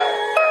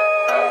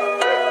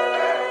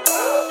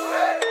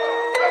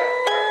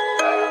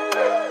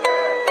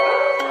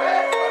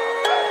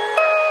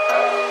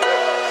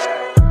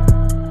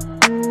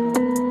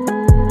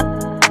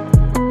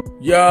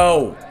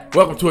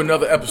Welcome to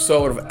another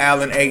episode of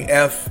Allen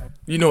AF.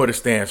 You know what it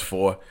stands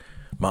for.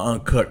 My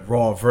uncut,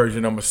 raw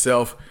version of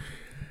myself.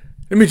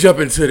 Let me jump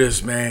into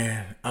this,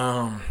 man.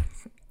 I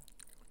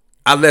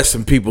let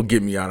some people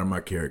get me out of my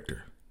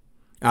character.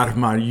 Out of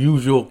my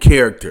usual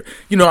character.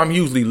 You know, I'm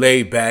usually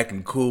laid back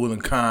and cool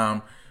and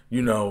calm.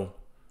 You know,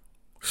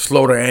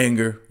 slow to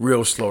anger.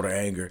 Real slow to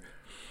anger.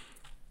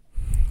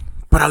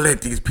 But I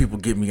let these people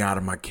get me out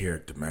of my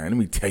character, man. Let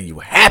me tell you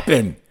what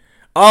happened.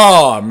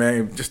 Oh,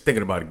 man, just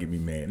thinking about it get me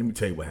mad. Let me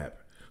tell you what happened.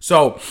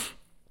 So,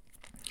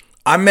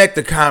 I'm at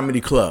the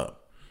comedy club,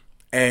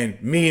 and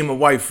me and my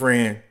white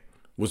friend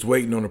was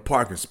waiting on a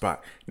parking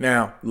spot.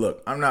 Now,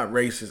 look, I'm not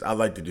racist. I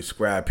like to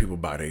describe people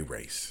by their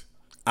race.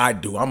 I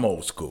do. I'm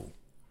old school.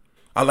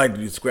 I like to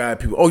describe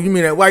people. Oh, you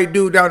mean that white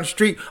dude down the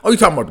street? Oh, you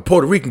talking about the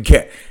Puerto Rican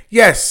cat?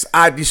 Yes,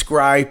 I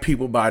describe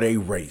people by their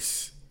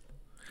race.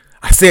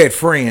 I said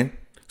friend,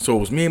 so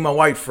it was me and my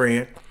white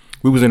friend.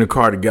 We was in the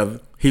car together.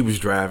 He was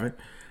driving.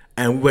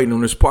 And we waiting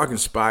on this parking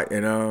spot,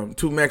 and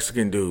two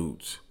Mexican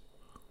dudes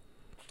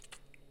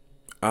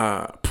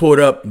pulled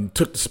up and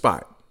took the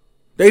spot.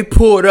 They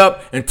pulled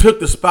up and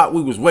took the spot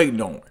we was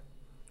waiting on.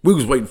 We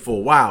was waiting for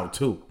a while,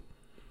 too.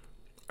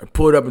 I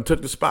pulled up and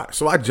took the spot.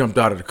 So I jumped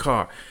out of the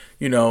car,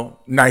 you know,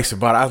 nice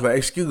about it. I was like,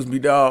 excuse me,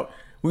 dog.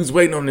 We was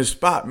waiting on this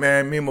spot,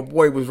 man. Me and my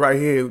boy was right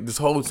here this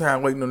whole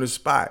time waiting on this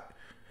spot.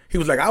 He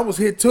was like, I was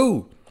here,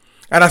 too.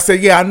 And I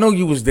said, yeah, I know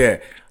you was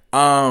there.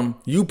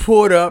 You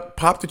pulled up,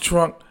 popped the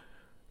trunk,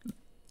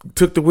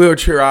 took the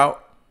wheelchair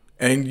out,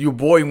 and your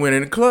boy went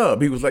in the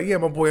club. He was like, yeah,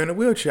 my boy in the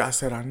wheelchair. I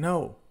said, I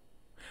know.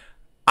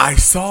 I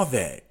saw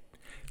that.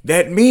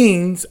 That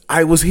means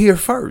I was here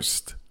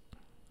first.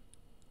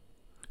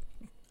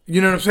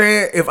 You know what I'm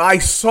saying? If I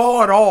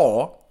saw it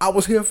all, I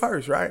was here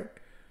first, right?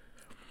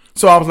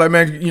 So I was like,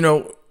 man, you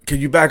know,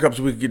 can you back up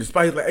so we can get the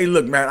spot? He's like, hey,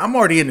 look, man, I'm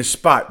already in the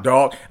spot,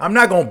 dog. I'm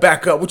not going to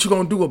back up. What you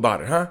going to do about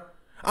it, huh?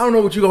 I don't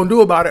know what you're going to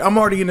do about it. I'm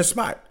already in the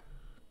spot.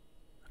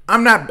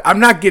 I'm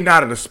not getting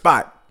out of the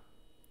spot.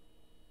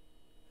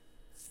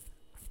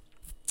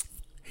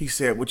 He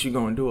said, what you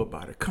gonna do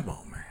about it? Come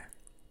on, man.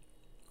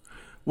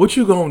 What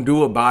you gonna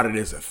do about it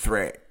is a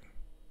threat.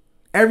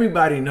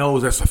 Everybody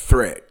knows that's a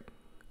threat.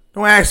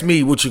 Don't ask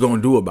me what you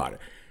gonna do about it.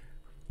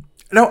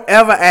 Don't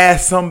ever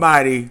ask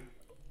somebody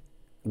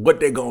what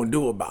they gonna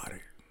do about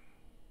it.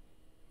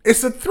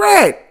 It's a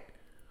threat.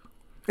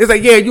 It's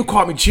like, yeah, you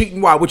caught me cheating.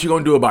 Why? What you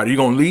gonna do about it? You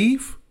gonna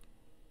leave?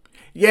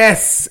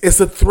 Yes, it's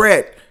a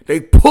threat. They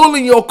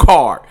pulling your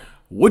card.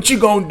 What you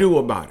gonna do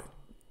about it?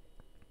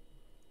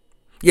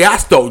 Yeah, I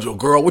stole your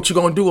girl. What you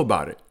gonna do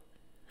about it?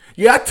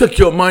 Yeah, I took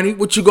your money.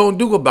 What you gonna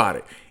do about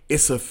it?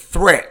 It's a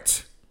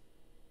threat.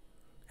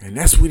 And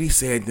that's what he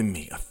said to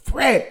me. A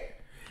threat.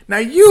 Now,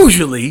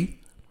 usually,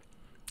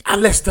 I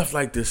let stuff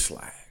like this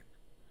slide.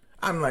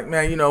 I'm like,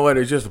 man, you know what?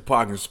 It's just a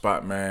parking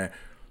spot, man.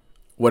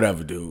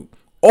 Whatever, dude.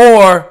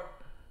 Or,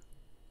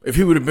 if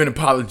he would have been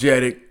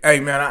apologetic, hey,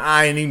 man,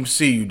 I ain't even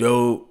see you,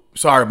 dude.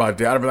 Sorry about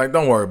that. I'd be like,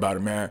 don't worry about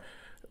it, man.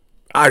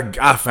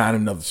 I found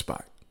another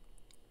spot.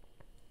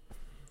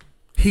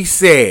 He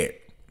said,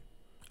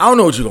 I don't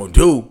know what you're going to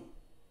do.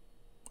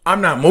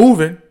 I'm not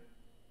moving.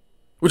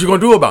 What you going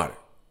to do about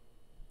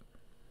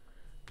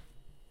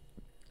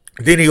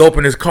it? Then he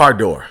opened his car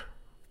door.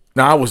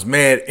 Now, I was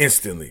mad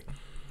instantly.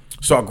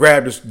 So I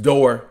grabbed his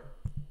door,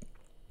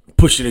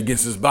 pushed it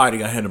against his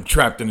body. I had him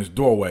trapped in his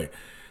doorway.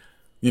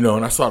 You know,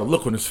 and I saw the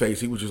look on his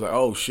face. He was just like,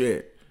 oh,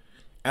 shit.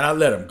 And I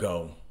let him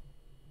go.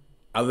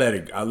 I let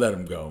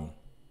him go.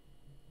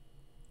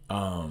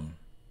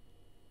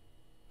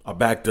 I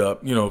backed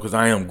up, you know, because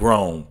I am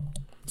grown.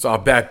 So I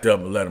backed up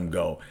and let him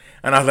go.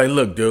 And I was like,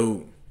 look,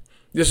 dude,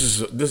 this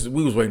is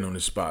we was waiting on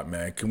this spot,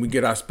 man. Can we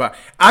get our spot?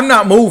 I'm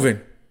not moving.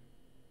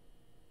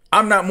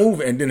 And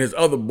then his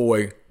other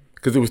boy,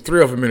 because there was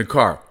three of them in the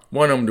car.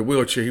 One of them, the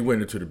wheelchair, he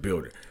went into the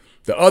building.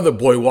 The other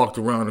boy walked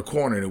around the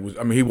corner,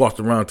 and he walked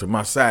around to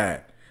my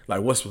side.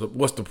 Like, what's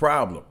the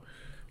problem?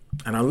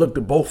 And I looked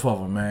at both of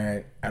them,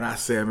 man, and I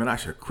said, man, I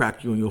should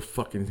crack you on your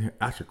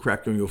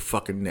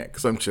fucking neck.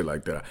 Some shit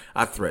like that.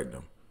 I threatened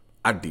him.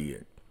 I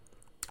did.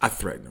 I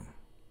threatened him.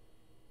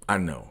 I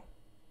know.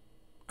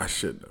 I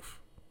shouldn't have.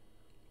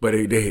 But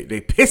they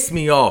pissed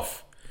me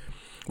off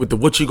with the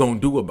what you gonna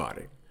do about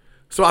it.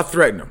 So I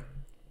threatened him.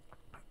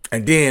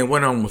 And then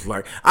one of them was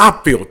like, I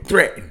feel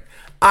threatened.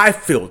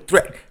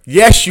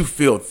 Yes, you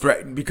feel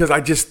threatened because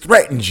I just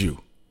threatened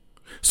you.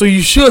 So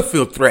you should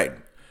feel threatened.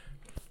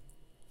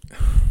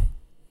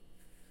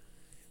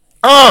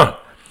 Now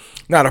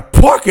the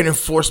parking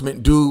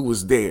enforcement dude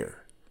was there.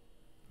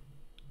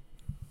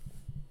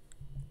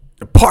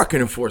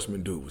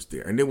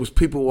 And there was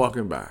people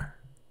walking by.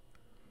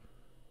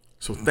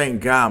 So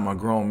thank God my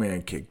grown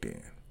man kicked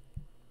in.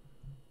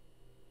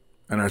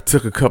 And I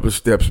took a couple of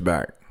steps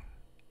back.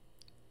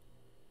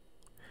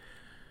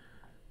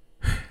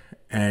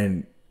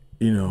 And,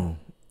 you know,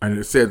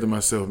 I said to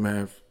myself,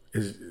 man,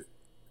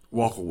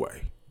 walk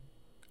away.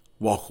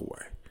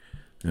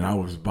 And I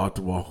was about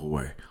to walk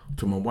away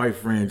till my white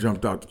friend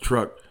jumped out the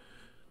truck.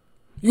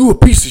 You a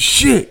piece of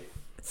shit.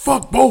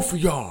 Fuck both of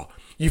y'all.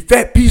 You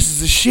fat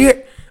pieces of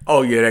shit.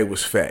 Oh yeah, they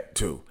was fat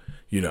too.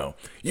 You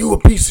a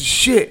piece of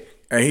shit.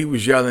 And he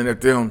was yelling at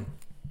them.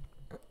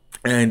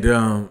 And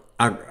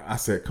I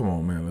said, come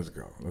on, man, let's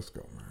go, man,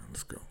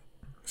 let's go.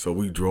 So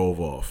we drove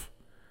off.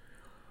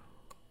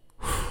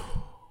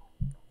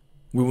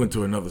 We went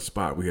to another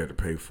spot we had to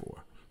pay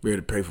for. We had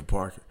to pay for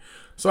parking.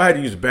 So I had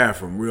to use the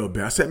bathroom real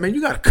bad. I said, man,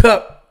 you got a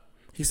cup?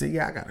 He said,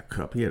 yeah, I got a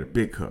cup. He had a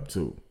big cup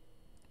too.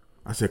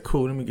 I said,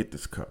 cool, let me get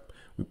this cup.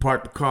 We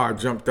parked the car,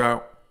 jumped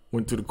out,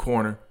 went to the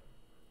corner,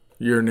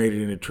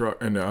 urinated in the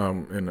truck, in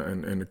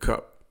the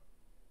cup.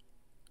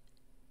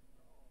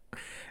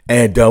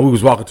 And we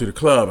was walking to the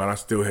club, and I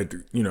still had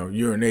to,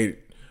 urinate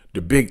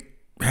the big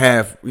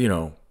half,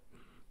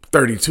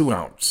 32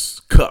 ounce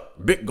cup,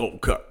 big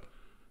gold cup,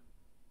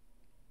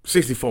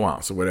 64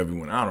 ounce or whatever you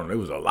want. I don't know. It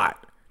was a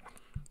lot.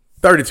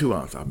 32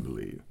 ounce, I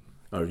believe,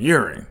 of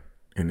urine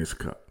in this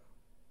cup.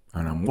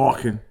 And I'm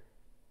walking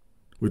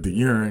with the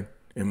urine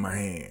in my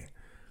hand.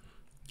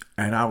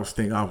 And I was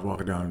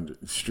walking down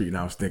the street, and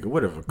I was thinking,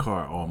 what if a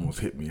car almost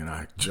hit me and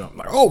I jumped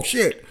like, oh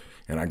shit,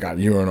 and I got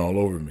urine all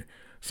over me.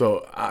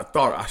 So I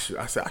thought I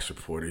said I should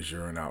pour this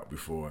urine out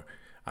before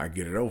I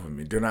get it over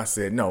me. Then I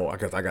said, no, I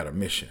guess I got a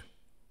mission.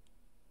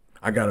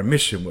 I got a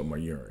mission with my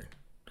urine.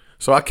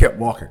 So I kept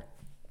walking.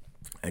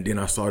 And then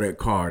I saw that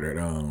car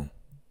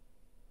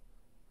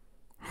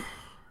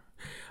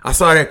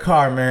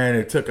man,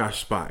 that took our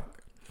spot.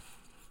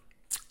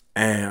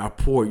 And I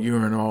poured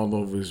urine all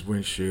over his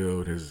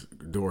windshield, his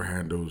door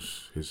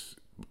handles, his,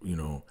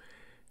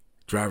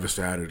 driver's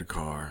side of the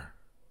car.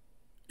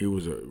 It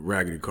was a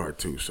raggedy car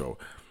too, so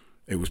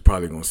it was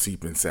probably going to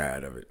seep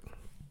inside of it.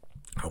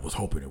 I was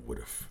hoping it would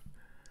have.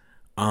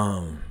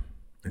 And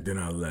then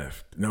I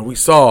left. Now we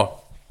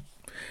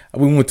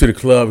went to the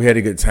club, we had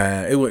a good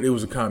time. It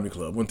was a comedy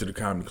club. Went to the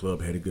comedy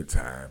club, had a good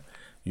time.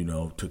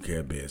 Took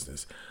care of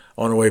business.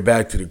 On the way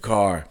back to the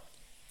car,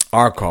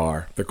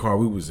 the car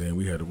we was in,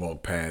 we had to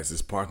walk past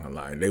this parking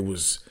lot. And they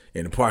was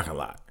in the parking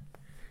lot.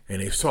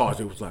 And they saw us.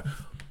 It was like,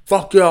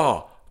 fuck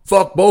y'all.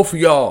 Fuck both of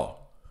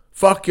y'all.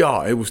 Fuck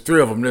y'all. It was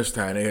 3 of them this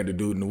time. They had the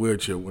dude in the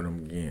wheelchair with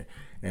them again.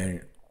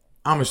 And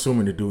I'm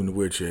assuming the dude in the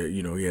wheelchair,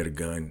 he had a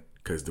gun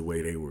because the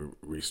way they were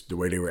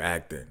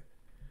acting,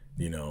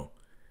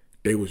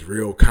 they was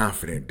real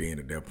confident then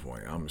at that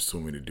point. I'm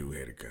assuming the dude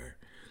had a gun.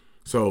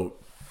 So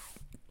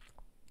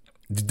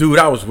the dude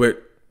I was with,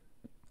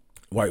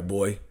 white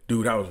boy,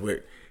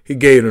 he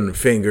gave them the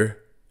finger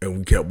and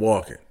we kept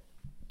walking.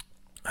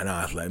 And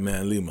I was like,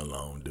 man, leave them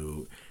alone,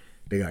 dude.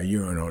 They got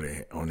urine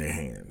on their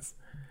hands.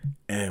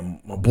 And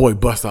my boy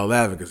bust out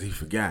laughing because he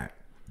forgot.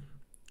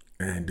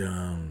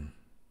 And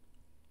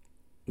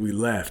we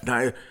left.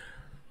 Now,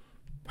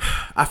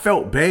 I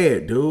felt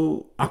bad,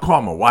 dude. I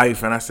called my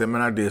wife and I said,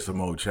 man, I did some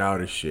old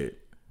childish shit.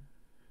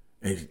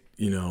 And,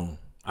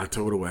 I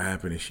told her what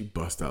happened and she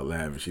bust out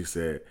laughing. She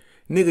said,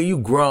 nigga, you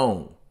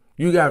grown.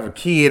 You got a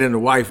kid and a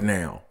wife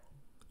now.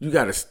 You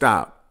got to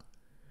stop.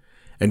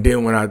 And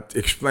then when I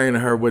explained to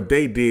her what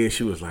they did,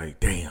 she was like,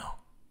 damn.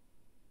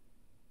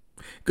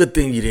 Good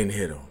thing you didn't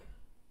hit him.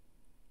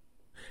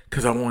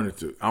 Because I wanted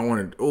to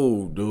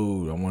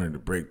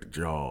break the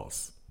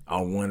jaws.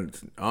 Oh, man,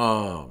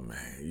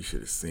 you should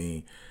have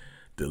seen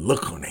the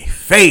look on their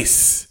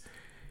face.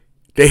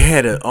 They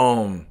had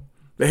one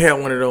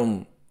of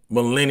them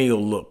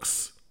millennial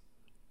looks,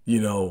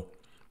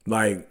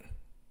 like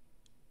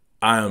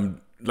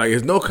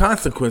there's no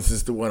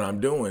consequences to what I'm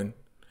doing.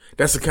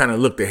 That's the kind of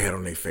look they had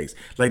on their face.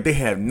 Like they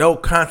have no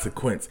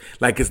consequence.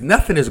 Like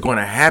nothing is going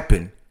to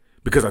happen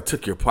because I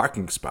took your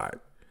parking spot.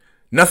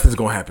 Nothing's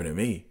going to happen to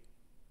me.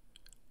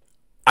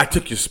 I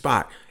took your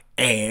spot.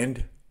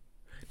 And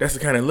that's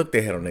the kind of look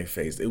they had on their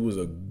face. It was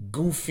a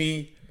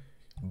goofy,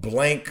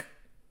 blank,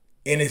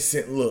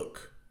 innocent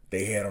look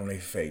they had on their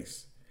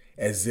face.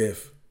 As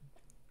if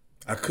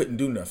I couldn't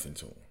do nothing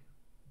to them.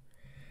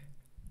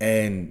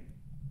 And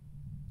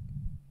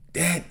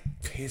that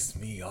pissed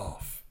me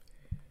off.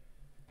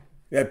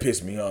 That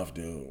pissed me off,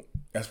 dude.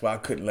 That's why I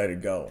couldn't let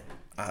it go.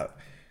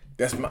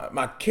 That's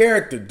my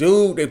character,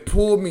 dude. They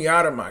pulled me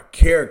out of my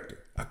character.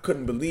 I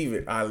couldn't believe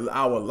it. I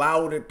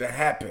allowed it to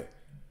happen.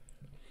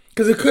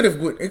 Because it could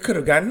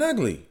have gotten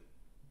ugly.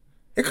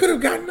 It could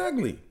have gotten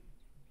ugly.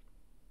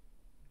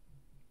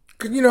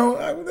 Cause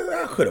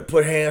I could have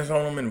put hands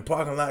on them in the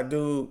parking lot,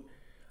 dude.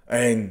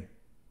 And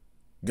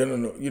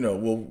then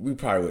we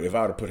probably would. If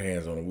I would have put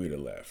hands on them, we'd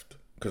have left.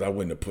 Because I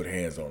wouldn't have put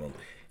hands on them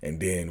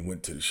and then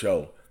went to the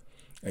show.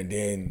 And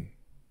then,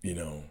 you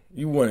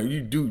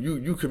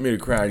commit a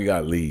crime, you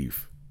gotta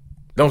leave.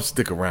 Don't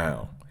stick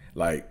around.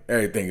 Like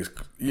everything is,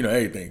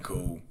 everything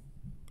cool.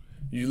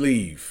 You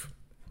leave.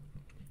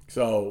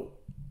 So,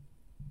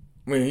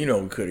 we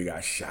could have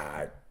got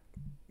shot.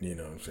 You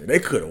know what I'm saying? They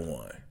could have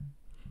won.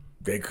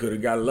 They could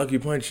have got a lucky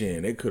punch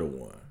in. They could have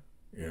won.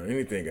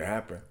 Anything could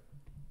happen.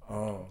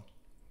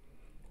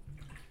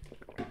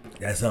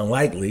 That's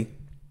unlikely.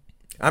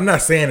 I'm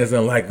not saying it's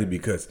unlikely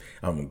because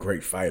I'm a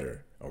great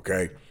fighter,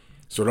 okay?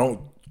 So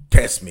don't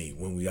test me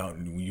when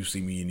you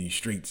see me in these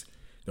streets.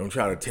 Don't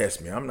try to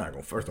test me. We're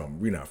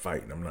not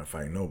fighting. I'm not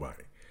fighting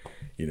nobody,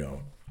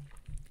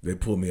 They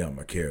pulled me out of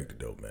my character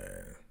though,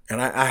 man.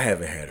 And I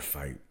haven't had a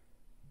fight.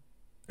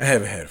 I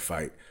haven't had a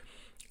fight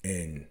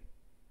in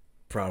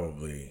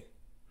probably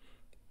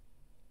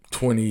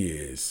 20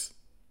 years.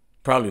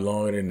 Probably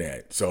longer than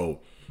that.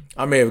 So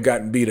I may have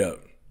gotten beat up.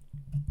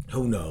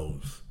 Who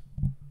knows?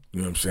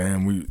 You know what I'm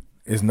saying?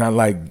 It's not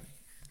like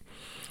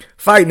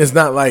fighting is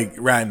not like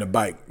riding a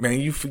bike. Man,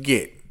 you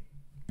forget.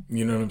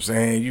 You know what I'm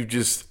saying?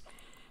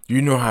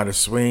 You know how to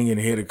swing and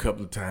hit a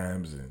couple of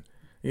times, and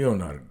you don't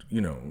know how to,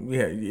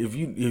 yeah, if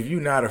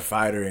you're not a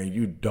fighter and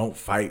you don't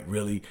fight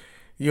really,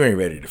 you ain't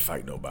ready to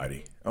fight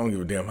nobody. I don't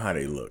give a damn how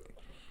they look.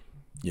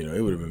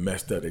 It would have been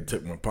messed up. They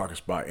took my parking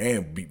spot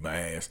and beat my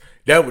ass.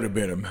 That would have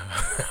been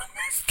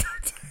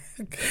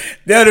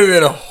that would have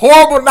been a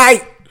horrible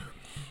night.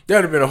 That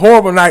would have been a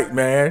horrible night,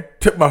 man.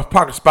 Took my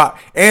parking spot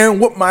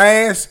and whooped my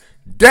ass.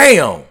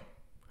 Damn.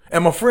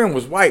 And my friend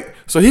was white,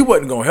 so he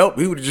wasn't going to help.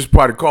 He would have just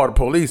probably called the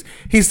police.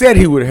 He said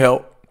he would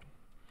help,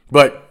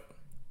 but,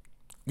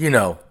 it's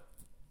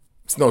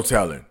no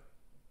telling.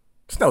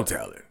 It's no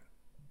telling.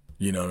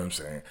 You know what I'm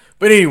saying?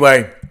 But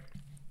anyway,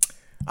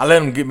 I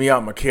let him get me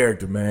out my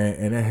character, man,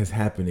 and that has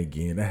happened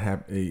again.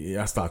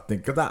 I started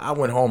thinking, because I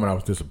went home and I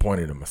was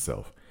disappointed in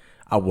myself.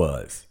 I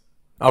was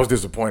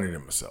disappointed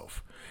in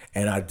myself.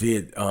 And I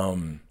did,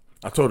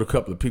 I told a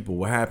couple of people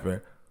what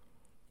happened,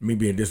 me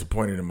being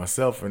disappointed in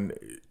myself, and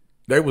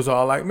they was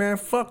all like, man,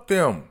 fuck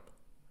them.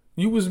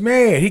 You was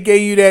mad. He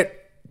gave you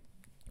that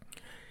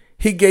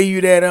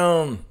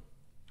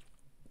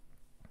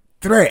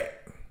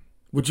threat.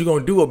 What you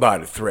gonna do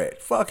about it?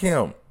 Threat. Fuck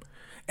him.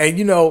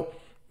 And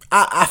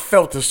I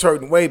felt a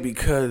certain way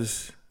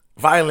because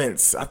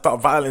I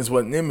thought violence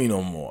wasn't in me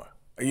no more.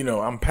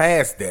 I'm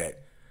past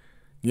that.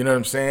 You know what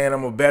I'm saying?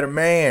 I'm a better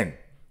man.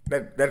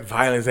 That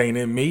violence ain't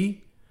in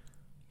me.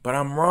 But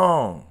I'm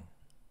wrong.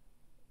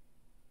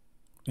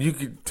 You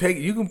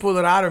can pull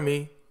it out of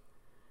me,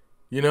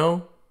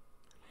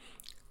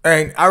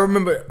 And I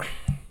remember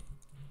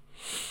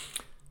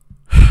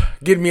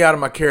getting me out of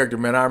my character,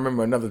 man. I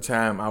remember another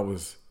time I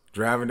was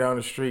driving down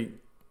the street,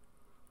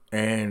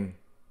 and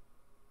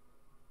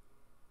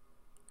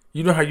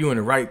you know how you in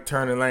the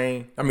right-hand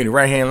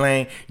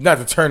lane? Not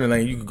the turning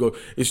lane. You could go.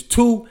 It's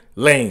 2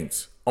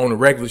 lanes on a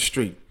regular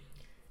street,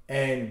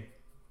 and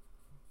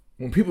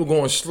when people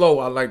going slow,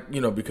 I like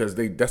because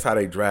that's how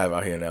they drive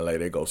out here in LA.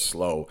 They go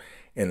slow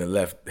in the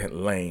left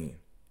lane,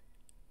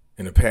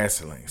 in the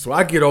passing lane. So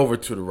I get over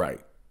to the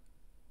right.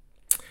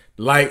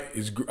 Light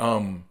is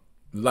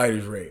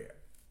red,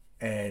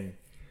 and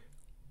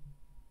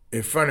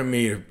in front of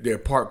me there are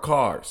parked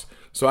cars.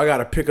 So I got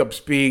to pick up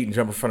speed and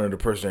jump in front of the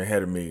person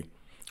ahead of me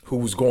who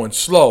was going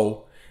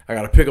slow. I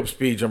got to pick up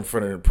speed, jump in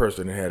front of the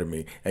person ahead of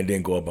me, and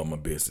then go about my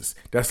business.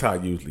 That's how I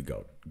usually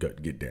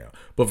get down.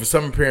 But for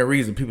some apparent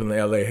reason, people in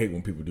LA hate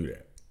when people do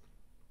that.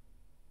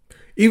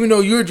 Even though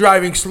you're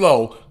driving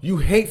slow, you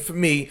hate for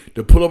me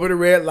to pull up at a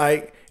red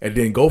light and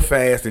then go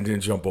fast and then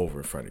jump over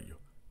in front of you.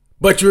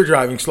 But you're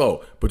driving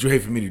slow, but you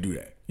hate for me to do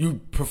that.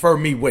 You prefer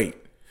me wait.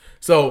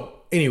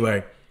 So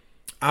anyway,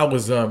 I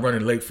was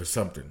running late for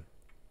something.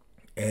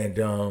 And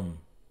it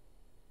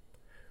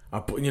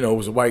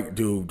was a white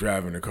dude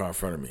driving the car in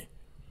front of me.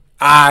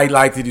 I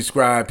like to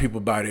describe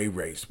people by their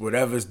race.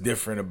 Whatever's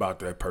different about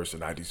that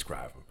person, I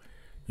describe them.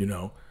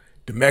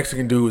 The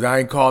Mexican dudes, I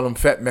ain't call them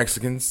fat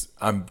Mexicans.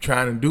 I'm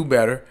trying to do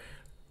better.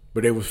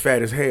 But they was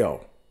fat as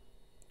hell.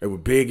 They were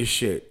big as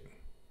shit.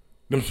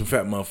 Them some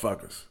fat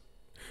motherfuckers.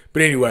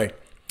 But anyway,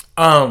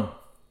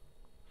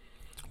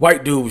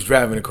 white dude was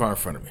driving the car in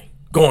front of me.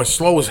 Going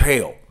slow as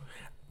hell.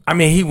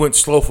 He went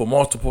slow for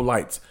multiple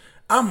lights.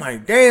 I'm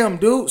like, damn,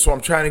 dude. So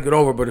I'm trying to get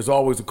over, but there's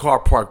always a car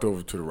parked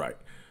over to the right.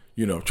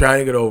 Trying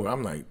to get over.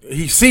 I'm like,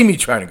 he see me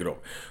trying to get over.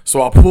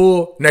 So I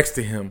pull next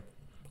to him,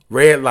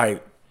 red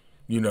light,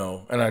 and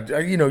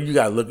you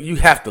gotta look. You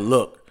have to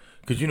look.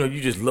 Because,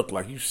 you just look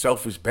like you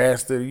selfish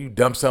bastard. You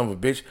dumb son of a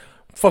bitch.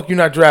 Fuck, you're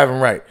not driving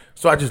right.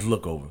 So I just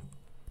look over.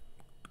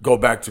 Go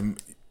back to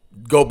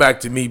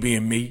me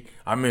being me.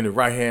 I'm in the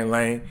right-hand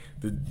lane.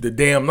 The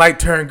damn light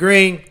turned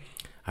green.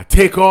 I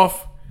take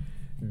off.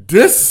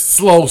 This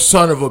slow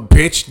son of a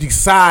bitch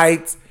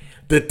decides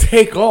to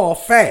take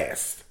off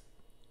fast.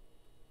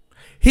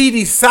 He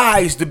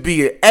decides to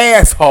be an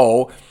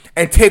asshole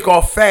and take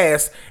off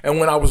fast.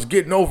 And when I was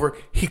getting over,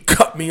 he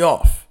cut me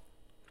off.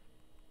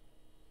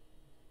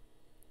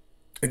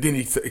 And then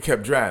he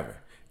kept driving.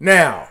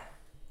 Now,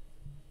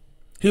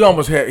 he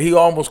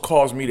almost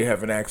caused me to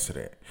have an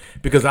accident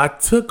because I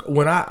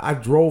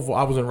drove.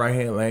 I was in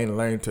right-hand lane.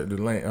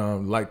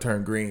 The light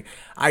turned green.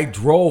 I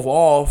drove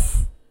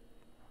off,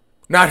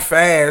 not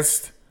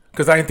fast,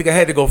 because I didn't think I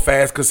had to go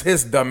fast because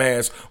his dumb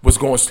ass was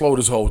going slow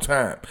this whole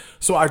time.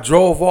 So I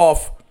drove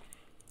off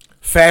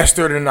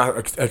faster than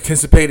I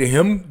anticipated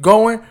him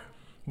going,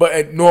 but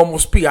at normal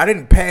speed. I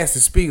didn't pass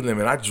the speed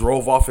limit. I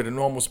drove off at a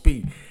normal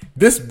speed.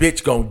 This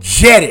bitch gonna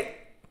jet it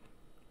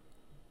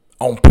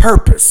on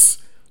purpose.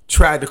 He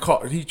tried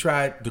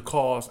to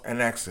cause an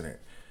accident.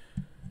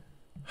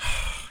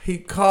 He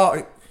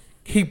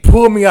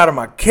pulled me out of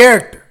my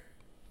character.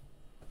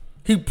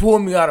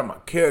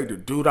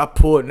 Dude. I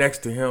pulled next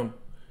to him.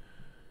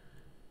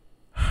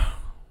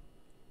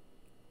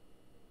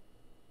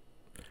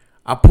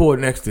 I pulled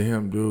next to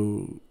him,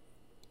 dude.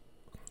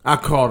 I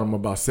called him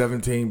about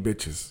 17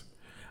 bitches.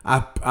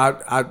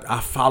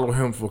 I followed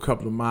him for a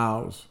couple of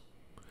miles.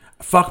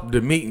 Fuck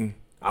the meeting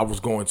I was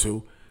going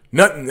to.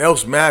 Nothing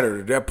else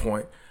mattered at that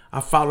point.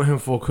 I followed him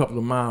for a couple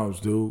of miles,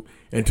 dude,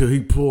 until he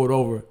pulled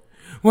over.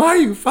 Why are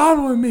you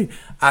following me?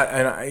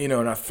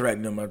 And I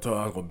threatened him. I told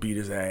him I was gonna beat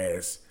his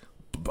ass.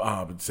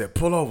 Said,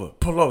 pull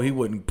over. He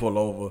wouldn't pull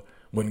over.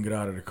 Wouldn't get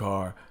out of the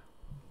car.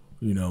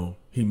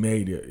 He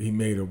made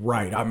a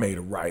right. I made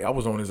a right. I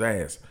was on his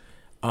ass.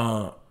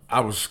 I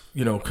was,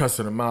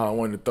 cussing him out. I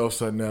wanted to throw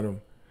something at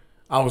him.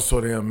 I was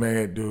so damn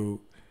mad, dude.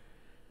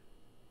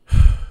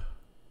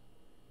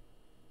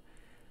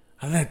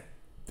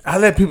 I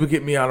let people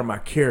get me out of my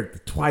character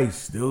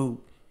twice, dude.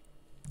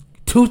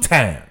 2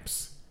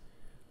 times.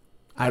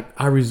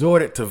 I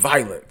resorted to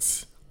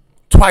violence.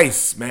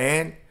 Twice,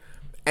 man.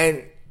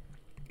 And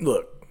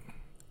look,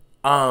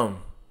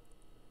 some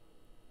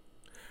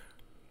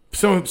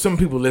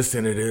people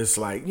listen to this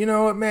like, you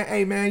know what, man?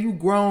 Hey, man, you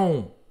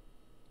grown.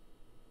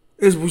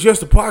 It was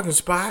just a parking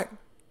spot.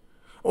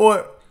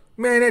 Or,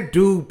 man, that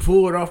dude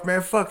pulled off,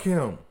 man. Fuck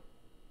him.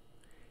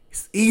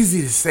 It's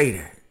easy to say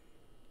that.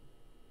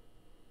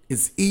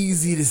 It's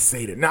easy to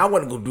say that. Now, I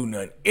wasn't going to do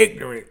nothing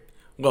ignorant.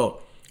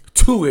 Well,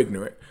 too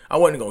ignorant. I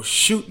wasn't going to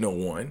shoot no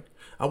one.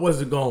 I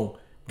wasn't going to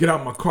get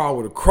out my car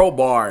with a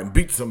crowbar and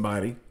beat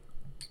somebody.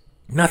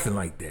 Nothing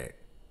like that.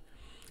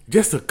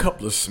 Just a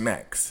couple of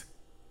smacks.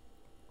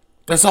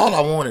 That's all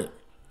I wanted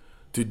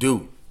to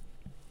do.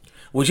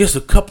 Was just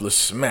a couple of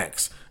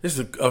smacks. Just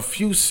a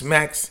few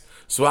smacks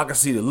so I could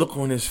see the look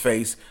on his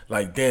face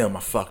like, damn, I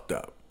fucked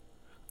up.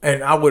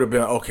 And I would have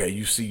been, okay,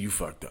 you see you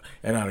fucked up.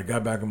 And I'd have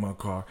got back in my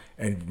car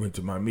and went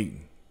to my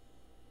meeting.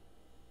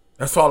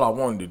 That's all I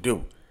wanted to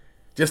do.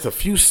 Just a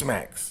few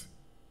smacks.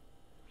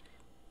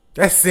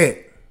 That's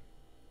it.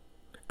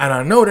 And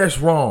I know that's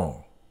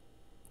wrong.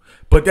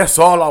 But that's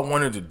all I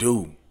wanted to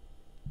do.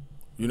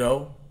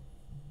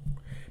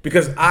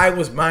 Because I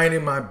was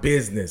minding my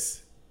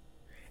business.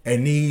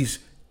 And these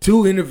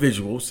 2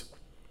 individuals,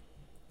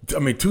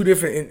 2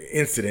 different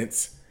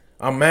incidents,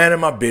 I'm minding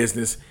my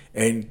business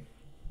and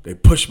they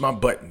push my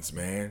buttons,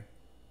 man.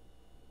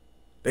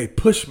 They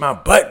push my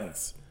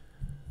buttons.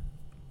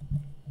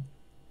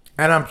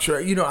 And I'm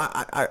sure,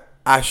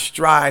 I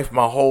strive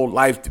my whole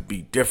life to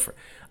be different.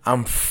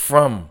 I'm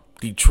from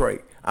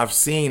Detroit. I've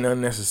seen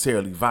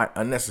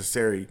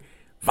unnecessary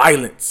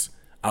violence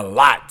a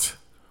lot.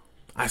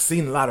 I've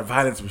seen a lot of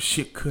violence where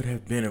shit could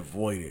have been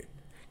avoided.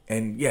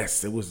 And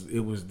yes,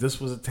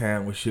 this was a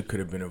time when shit could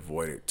have been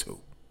avoided too.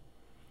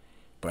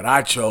 But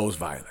I chose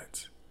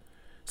violence.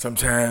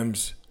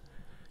 Sometimes,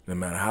 no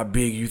matter how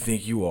big you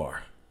think you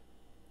are,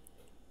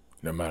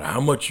 no matter how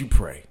much you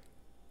pray,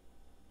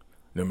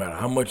 no matter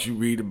how much you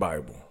read the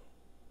Bible,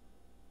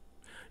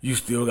 you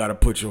still got to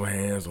put your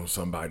hands on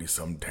somebody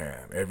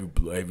sometime, every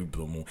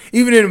blue moon.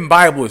 Even in the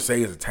Bible, it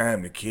says it's a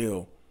time to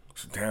kill.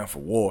 It's a time for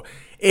war.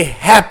 It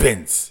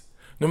happens.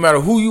 No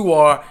matter who you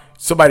are,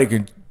 somebody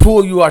can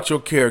pull you out your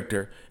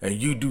character and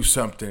you do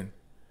something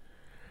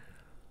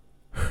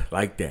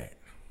like that.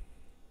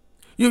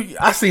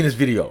 I seen this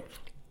video.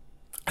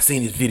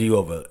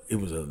 Of it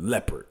was a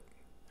leopard.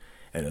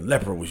 And the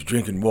leopard was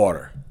drinking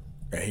water.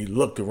 And he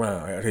looked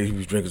around. I think he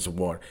was drinking some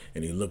water.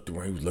 And he looked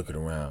around. He was looking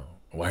around.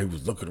 While he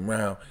was looking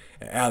around,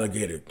 an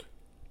alligator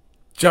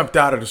jumped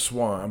out of the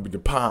swamp, the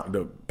pond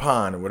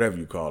or whatever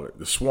you call it,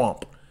 the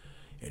swamp,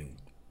 and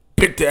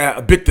bit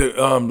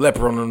the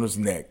leopard on his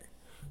neck,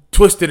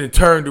 twisted and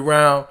turned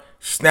around,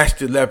 snatched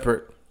the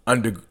leopard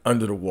under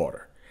the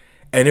water.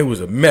 And it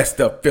was a messed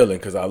up feeling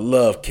because I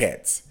love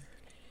cats.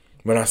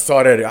 When I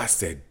saw that, I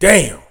said,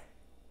 damn,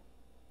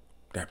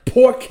 that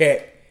poor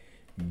cat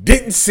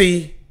didn't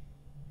see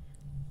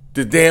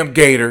the damn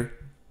gator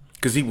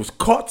because he was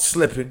caught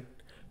slipping,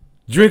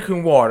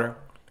 drinking water,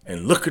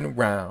 and looking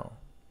around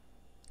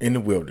in the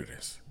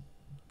wilderness.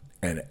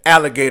 And the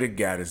alligator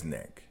got his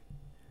neck.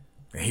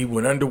 And he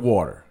went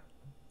underwater.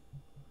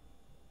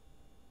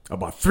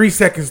 About 3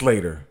 seconds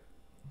later,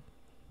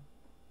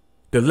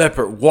 the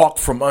leopard walked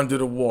from under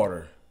the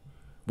water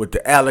with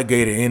the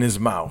alligator in his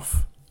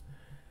mouth.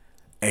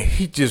 And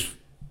he just,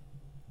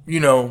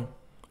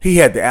 he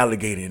had the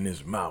alligator in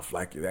his mouth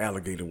like the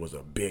alligator was a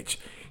bitch.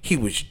 He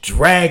was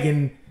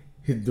dragging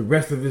the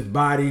rest of his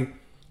body,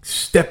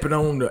 stepping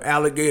on the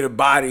alligator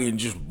body and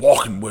just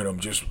walking with him.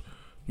 Just,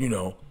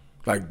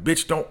 like,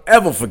 bitch, don't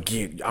ever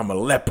forget I'm a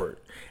leopard.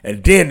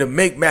 And then to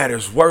make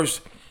matters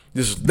worse,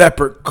 this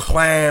leopard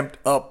climbed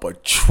up a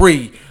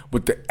tree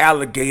with the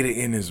alligator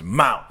in his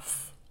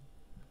mouth.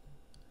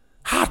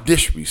 How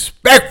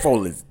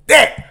disrespectful is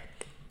that?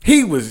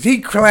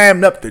 He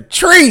climbed up the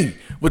tree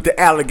with the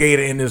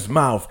alligator in his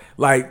mouth.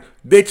 Like,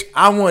 bitch,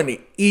 I want to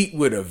eat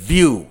with a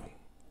view.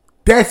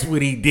 That's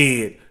what he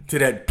did to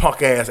that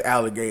punk ass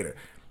alligator.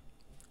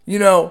 He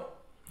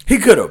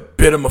could have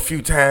bit him a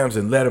few times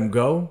and let him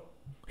go.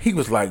 He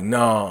was like,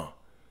 nah,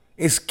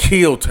 it's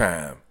kill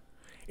time.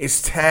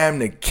 It's time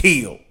to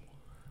kill.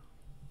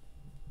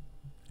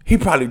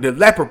 The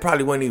leopard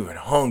probably wasn't even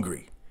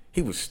hungry.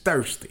 He was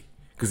thirsty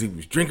because he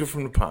was drinking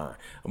from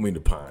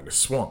the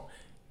swamp.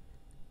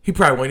 He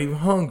probably wasn't even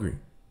hungry.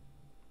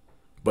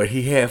 But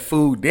he had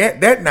food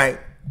that night.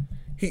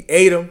 He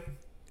ate him.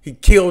 He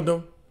killed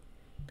him.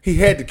 He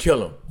had to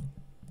kill him.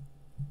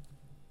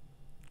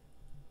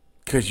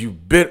 Because you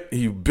bit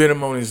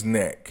him on his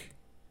neck.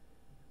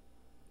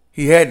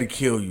 He had to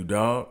kill you,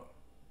 dog.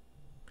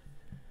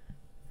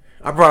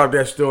 I brought up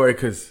that story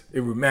because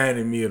it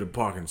reminded me of the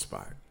parking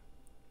spot.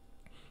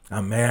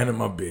 I'm man of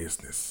my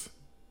business.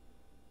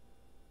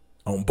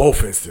 On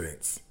both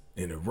incidents.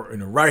 In the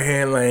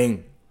right-hand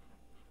lane,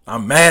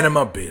 I'm man of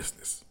my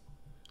business.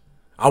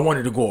 I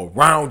wanted to go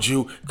around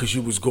you because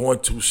you was going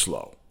too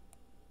slow.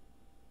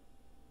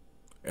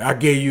 I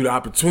gave you the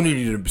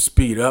opportunity to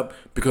speed up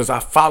because I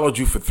followed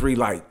you for 3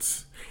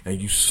 lights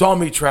and you saw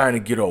me trying to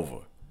get over.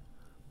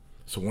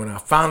 So when I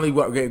finally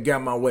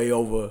got my way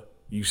over,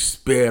 you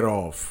sped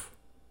off.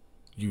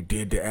 You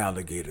did the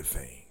alligator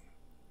thing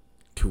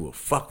to a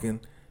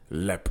fucking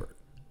leopard.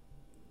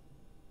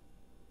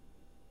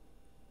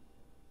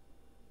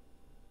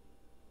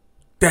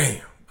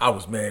 Damn, I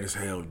was mad as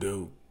hell,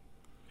 dude.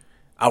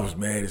 I was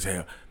mad as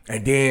hell.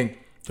 And then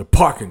the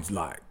parking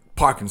spot.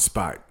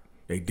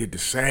 They did the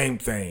same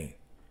thing.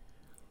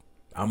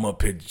 I'm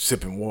up here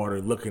sipping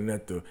water, looking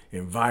at the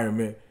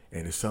environment,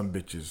 and some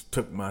bitches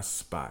took my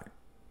spot,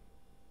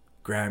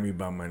 grabbed me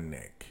by my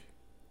neck.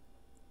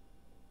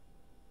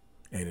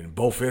 And in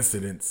both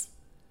incidents,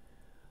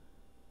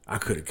 I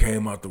could have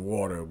came out the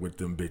water with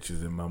them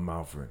bitches in my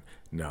mouth.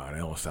 No, that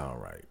don't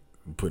sound right.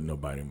 I'm putting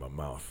nobody in my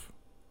mouth.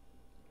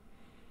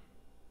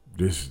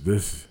 This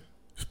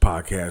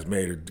podcast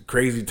made a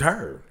crazy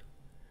turn.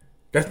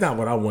 That's not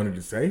what I wanted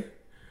to say.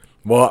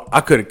 Well, I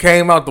could have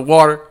came out the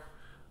water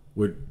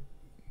with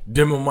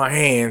them in my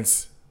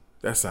hands.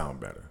 That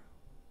sound better.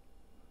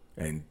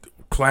 And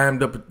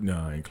climbed up. No,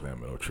 I ain't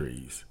climbing no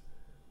trees.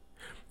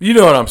 You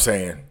know what I'm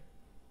saying.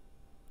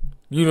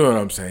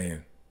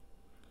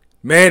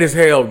 Mad as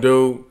hell,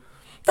 dude.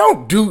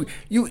 Don't do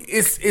you.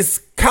 It's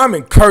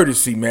common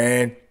courtesy,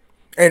 man,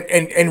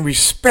 and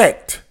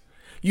respect.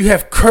 You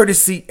have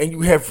courtesy and you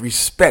have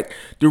respect.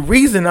 The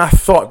reason I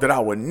thought that I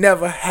would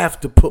never have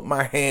to put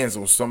my hands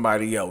on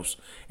somebody else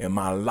in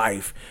my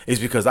life is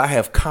because I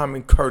have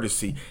common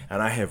courtesy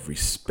and I have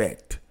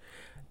respect.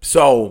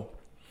 So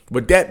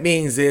what that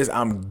means is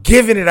I'm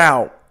giving it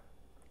out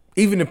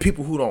even to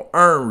people who don't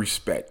earn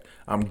respect.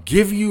 I'm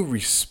giving you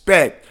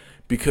respect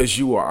because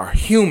you are a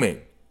human.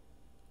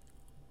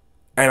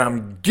 And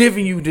I'm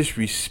giving you this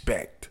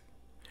respect.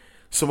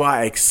 So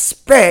I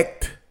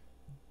expect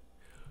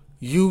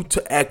you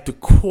to act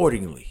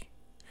accordingly.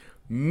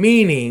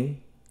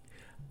 Meaning,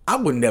 I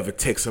would never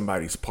take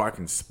somebody's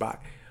parking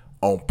spot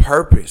on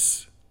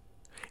purpose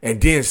and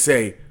then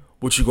say,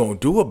 what you gonna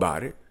do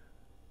about it?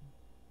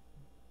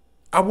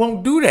 I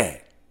won't do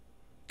that.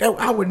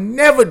 I would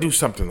never do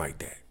something like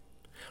that.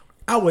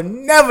 I would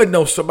never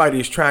know somebody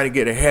is trying to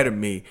get ahead of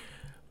me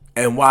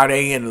and while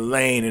they in the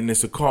lane and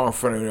there's a car in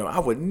front of them, I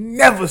would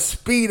never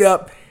speed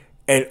up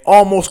and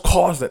almost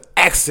cause an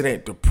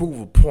accident to prove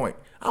a point.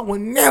 I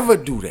would never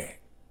do that.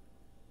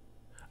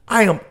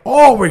 I am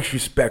always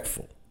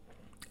respectful.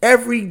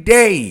 Every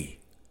day.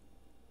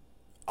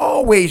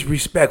 Always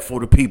respectful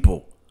to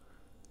people.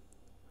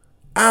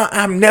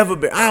 I'm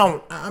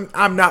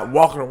not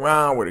walking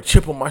around with a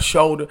chip on my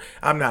shoulder.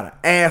 I'm not an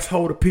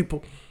asshole to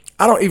people.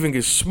 I don't even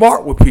get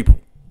smart with people.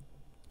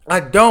 I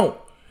don't.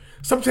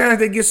 Sometimes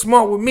they get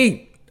smart with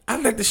me.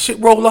 I let the shit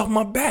roll off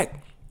my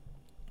back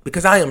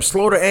because I am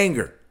slow to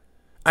anger.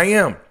 I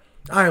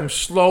am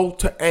slow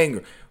to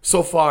anger.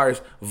 So far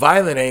as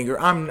violent anger,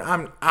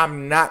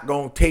 I'm not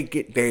gonna take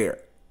it there.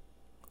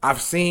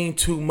 I've seen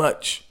too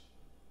much.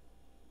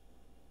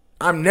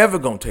 I'm never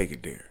gonna take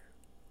it there.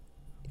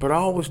 But I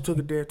always took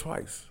it there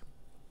twice.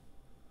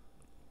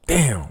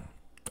 Damn.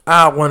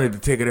 I wanted to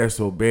take it there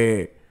so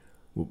bad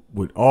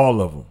with all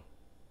of them.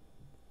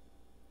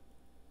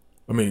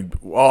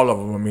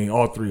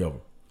 All 3 of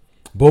them.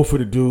 Both of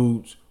the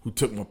dudes who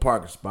took my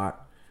parking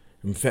spot,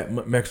 them fat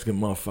Mexican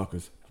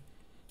motherfuckers.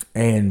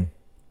 And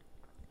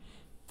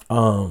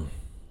the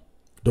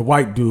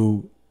white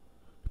dude,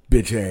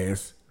 bitch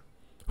ass,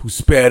 who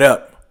sped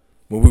up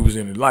when we was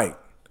in the light.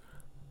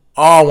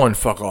 I want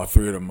to fuck all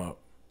 3 of them up.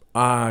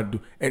 I do.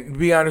 And to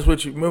be honest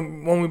with you,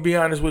 when we be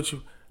honest with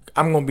you,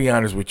 I'm going to be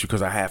honest with you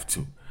because I have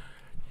to.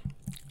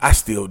 I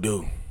still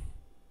do.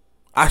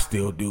 I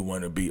still do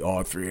want to beat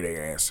all 3 of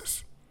their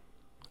asses.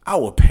 I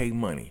will pay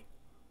money.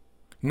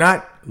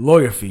 Not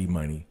lawyer fee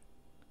money.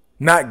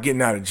 Not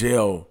getting out of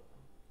jail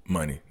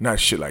money. Not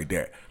shit like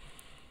that.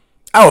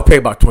 I would pay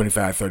about $25,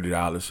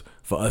 $30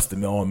 for us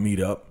to all meet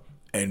up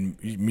and,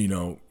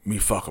 me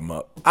fuck them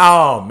up.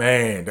 Oh,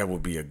 man, that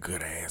would be a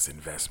good ass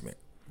investment.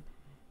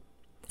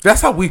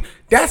 That's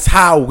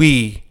how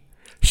we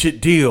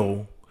should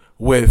deal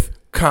with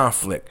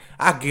conflict.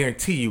 I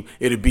guarantee you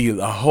it'll be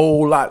a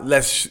whole lot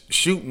less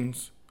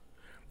shootings.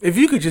 If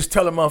you could just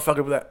tell a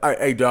motherfucker, like,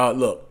 hey, dog,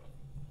 look,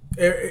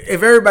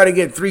 if everybody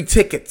get 3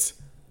 tickets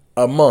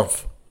a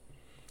month,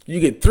 You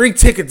get 3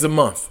 tickets a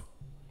month.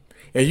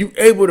 And you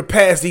able to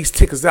pass these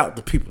tickets out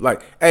to people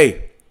like,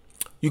 hey,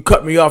 you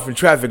cut me off in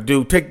traffic,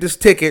 dude. Take this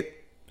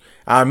ticket.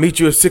 I'll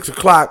meet you at 6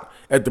 o'clock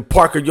at the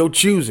park of your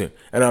choosing.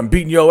 And I'm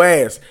beating your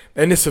ass.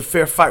 And it's a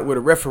fair fight with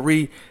a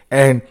referee.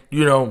 And,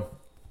 you know,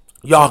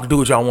 y'all can do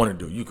what y'all want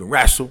to do. You can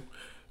wrestle.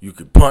 You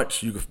can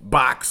punch. You can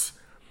box.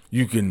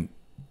 You can,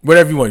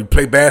 whatever you want. You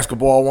play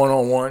basketball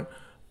one-on-one.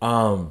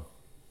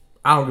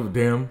 I don't give a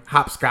damn.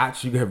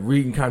 Hopscotch. You can have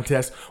reading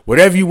contests.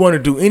 Whatever you want to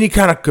do. Any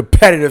kind of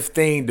competitive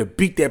thing to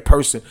beat that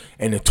person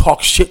and to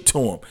talk shit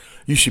to them.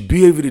 You should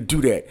be able to do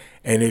that.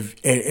 And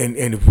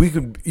if we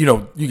could, you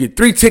know, you get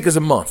 3 tickets a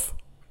month.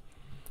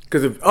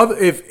 Because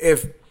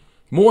if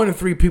more than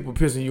 3 people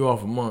pissing you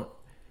off a month,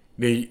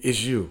 then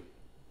it's you.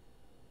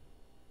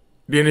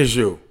 Then it's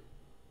you.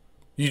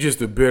 You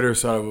just a bitter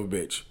son of a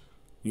bitch.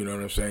 You know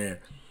what I'm saying?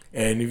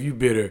 And if you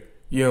bitter,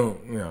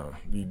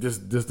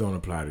 this don't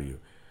apply to you.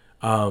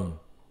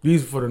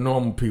 These are for the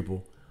normal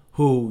people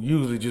who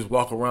usually just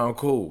walk around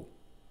cool.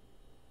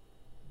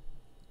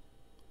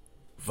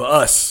 For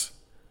us,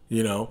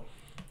 you know,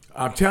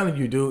 I'm telling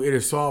you, dude, it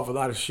has solved a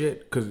lot of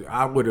shit. Because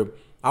I would have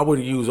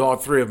used all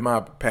 3 of my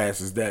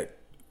passes that,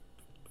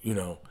 you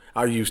know,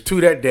 I used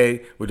 2 that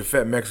day with the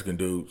fat Mexican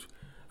dudes.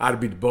 I'd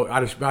have beat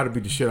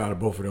the shit out of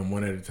both of them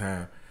one at a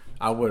time.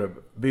 I would have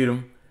beat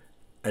them,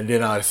 and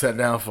then I'd have sat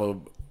down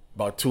for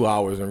about 2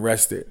 hours and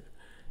rested,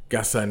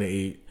 got something to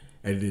eat,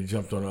 and then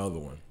jumped on the other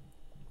one.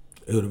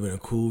 It would have been a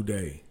cool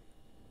day,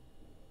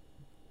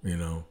 you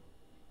know.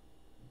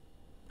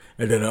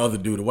 And then the other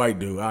dude, the white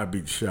dude, I'd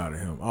beat the shit out of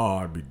him. Oh,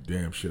 I'd beat the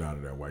damn shit out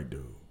of that white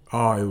dude.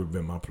 Oh, it would have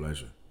been my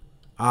pleasure.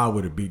 I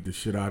would have beat the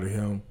shit out of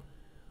him.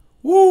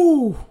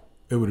 Woo!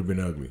 It would have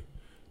been ugly.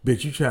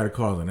 Bitch, you tried to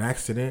cause an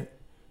accident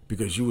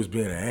because you was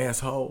being an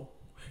asshole?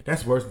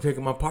 That's worse than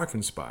taking my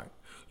parking spot.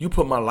 You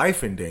put my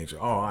life in danger.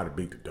 Oh, I'd have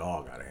beat the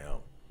dog out of him.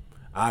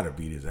 I'd have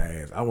beat his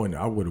ass. I would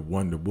have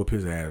wanted to whoop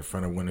his ass in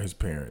front of one of his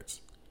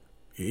parents.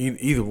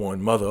 Either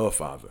one, mother or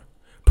father.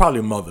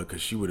 Probably mother,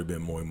 because she would have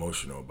been more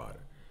emotional about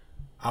it.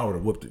 I would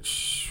have whooped it.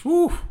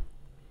 Whew.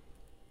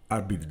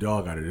 I'd beat the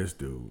dog out of this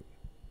dude.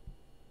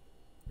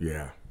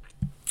 Yeah.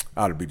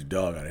 I'd have beat the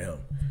dog out of him.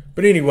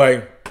 But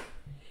anyway,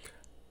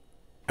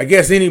 I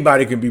guess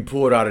anybody can be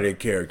pulled out of their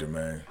character,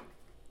 man.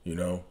 You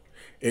know?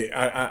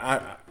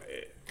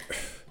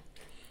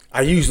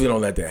 I usually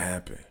don't let that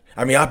happen.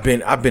 I mean, I've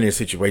been in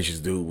situations,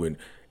 dude, when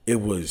it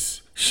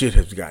was shit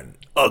has gotten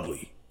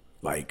ugly,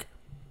 like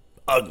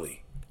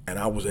ugly, and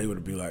I was able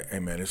to be like, "Hey,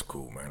 man, it's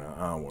cool, man.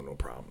 I don't want no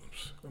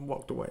problems," and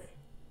walked away.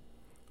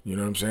 You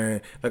know what I'm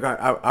saying? Like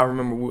I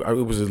remember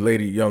it was this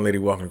young lady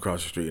walking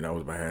across the street, and I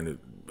was behind it.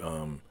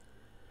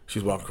 She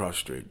was walking across the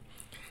street,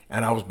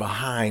 and I was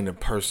behind the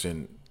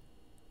person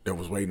that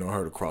was waiting on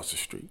her to cross the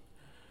street.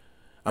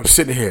 I'm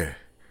sitting here.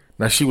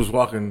 Now she was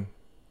walking,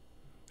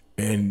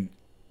 and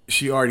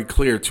she already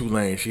cleared 2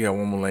 lanes. She had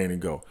 1 more lane to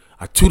go.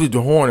 I tooted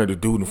the horn at the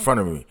dude in front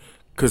of me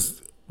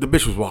because the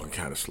bitch was walking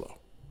kind of slow.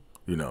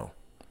 You know,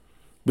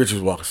 bitch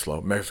was walking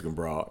slow. Mexican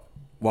broad,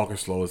 walking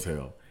slow as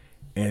hell.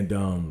 And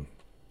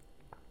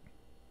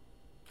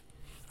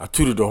I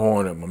tooted the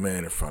horn at my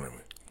man in front of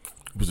me.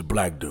 It was a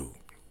black dude.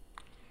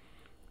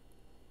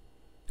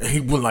 And he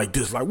went like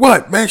this, like,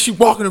 what, man? She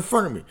walking in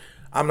front of me.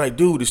 I'm like,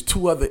 dude, there's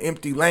 2 other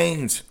empty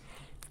lanes.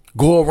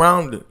 Go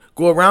around it.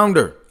 Go around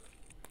her.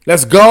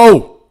 Let's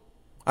go.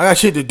 I got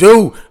shit to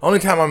do. Only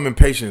time I'm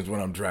impatient is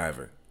when I'm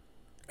driving.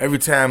 Every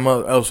time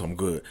else I'm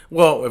good.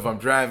 Well, if I'm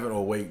driving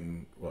or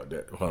waiting. Hold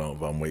on,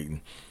 if I'm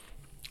waiting.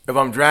 If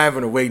I'm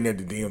driving or waiting at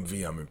the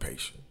DMV, I'm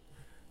impatient.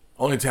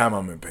 Only time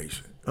I'm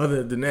impatient.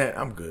 Other than that,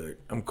 I'm good.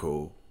 I'm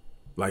cool.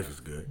 Life is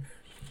good.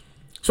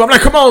 So I'm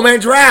like, come on, man,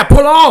 drive.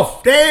 Pull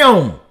off.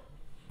 Damn.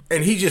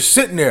 And he just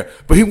sitting there.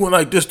 But he went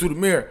like this through the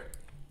mirror.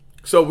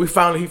 So he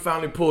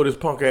finally pulled his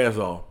punk ass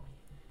off.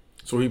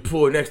 So he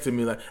pulled next to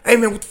me like, hey,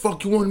 man, what the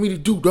fuck you wanted me to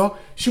do, dog?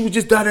 She was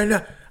just down there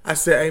now. I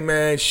said, hey,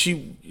 man,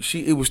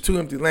 it was 2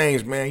 empty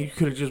lanes, man. You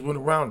could have just went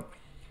around.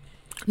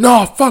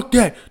 No, fuck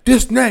that.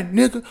 This and that,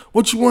 nigga.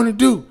 What you want to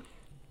do?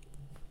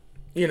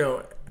 You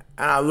know,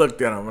 and I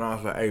looked at him and I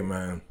was like, hey,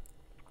 man,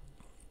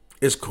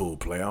 it's cool,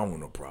 play. I don't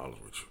want no problems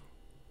with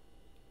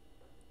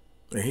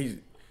you.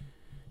 And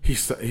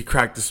he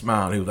cracked a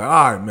smile. He was like,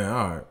 all right, man,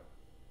 all right.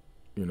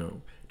 You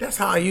know, that's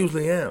how I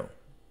usually am.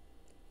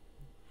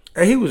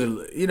 And he was,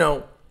 you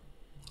know,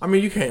 I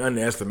mean, you can't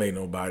underestimate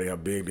nobody, how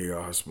big they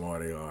are, how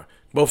smart they are.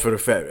 Both of the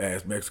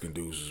fat-ass Mexican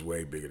dudes is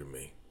way bigger than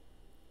me.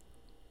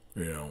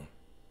 You know.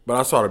 But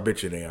I saw the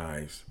bitch in their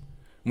eyes.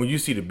 When you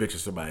see the bitch in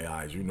somebody's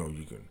eyes, you know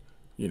you can,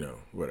 you know,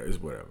 whatever.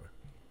 It's whatever.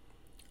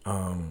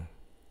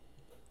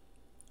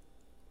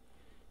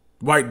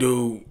 White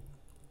dude,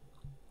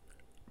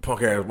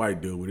 punk-ass white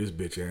dude with his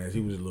bitch ass,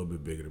 he was a little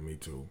bit bigger than me,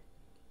 too.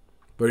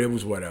 But it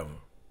was whatever.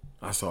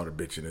 I saw the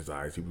bitch in his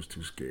eyes. He was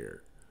too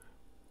scared.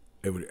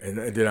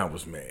 And then I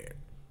was mad.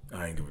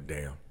 I ain't give a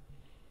damn.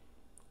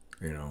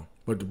 You know.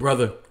 But the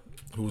brother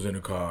who was in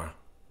the car,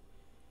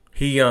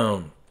 he,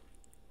 little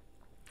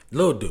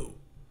dude.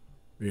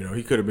 You know,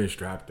 he could have been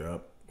strapped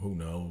up. Who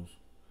knows?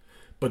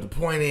 But the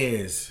point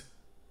is,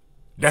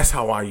 That's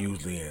how I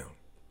usually am.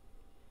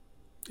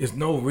 There's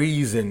no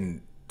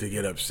reason to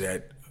get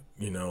upset,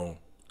 you know.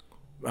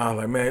 I was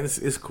like, man,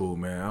 it's cool,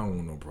 man. I don't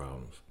want no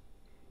problems.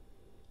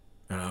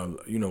 And I,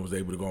 was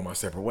able to go on my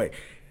separate way.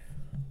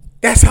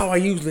 That's how I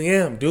usually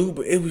am, dude.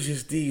 But it was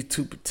just these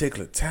two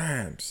particular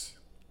times.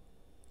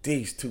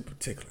 Dude.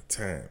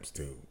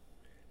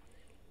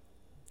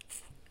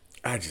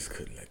 I just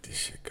couldn't let this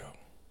shit go.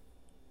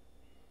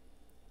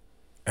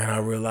 And I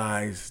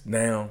realize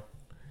now,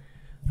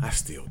 I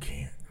still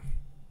can't.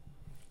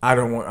 I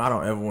don't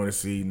ever want to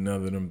see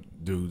none of them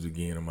dudes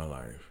again in my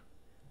life.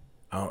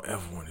 I don't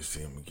ever want to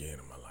see them again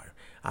in my life.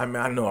 I mean,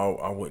 I know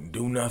I wouldn't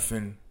do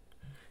nothing,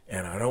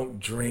 and I don't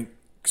drink,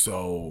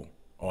 I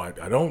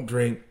don't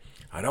drink,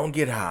 I don't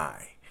get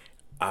high,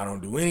 I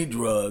don't do any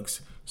drugs,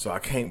 so I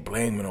can't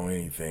blame it on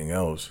anything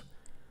else.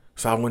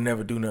 So I would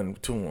never do nothing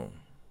to them.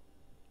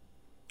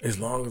 As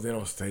long as they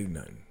don't say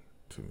nothing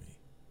to me.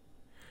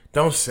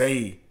 Don't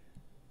say,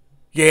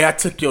 yeah, I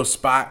took your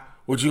spot,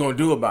 what you gonna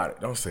do about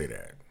it? Don't say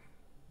that.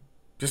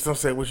 Just don't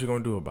say what you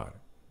gonna do about it.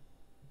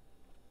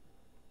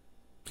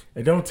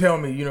 And don't tell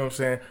me, you know what I'm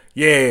saying?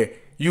 Yeah,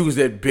 you was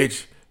that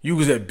bitch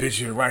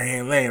in the right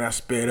hand lane. I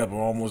sped up and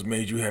almost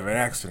made you have an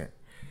accident.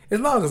 As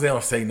long as they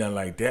don't say nothing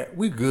like that,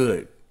 we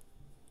good.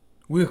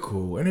 We're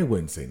cool. And they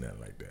wouldn't say nothing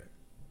like that.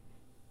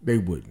 They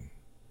wouldn't.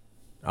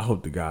 I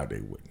hope to God they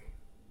wouldn't.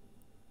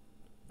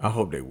 I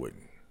hope they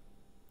wouldn't.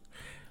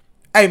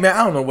 Hey man,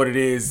 I don't know what it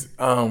is,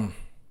 but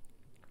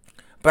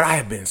I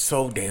have been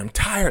so damn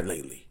tired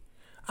lately.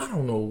 I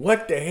don't know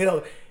what the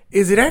hell.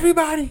 Is it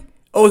everybody?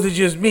 Or is it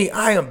just me?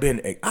 I have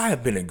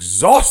been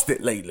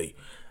exhausted lately.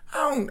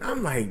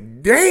 I'm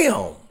like,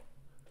 damn.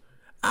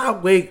 I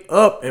wake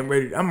up and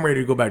I'm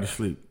ready to go back to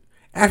sleep.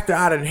 After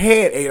I done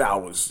had 8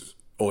 hours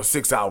or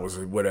 6 hours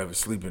or whatever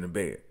sleep in the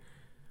bed.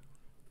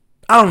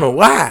 I don't know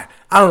why.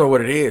 I don't know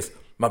what it is.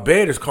 My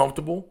bed is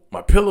comfortable.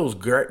 My pillow's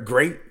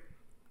great.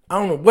 I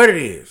don't know what it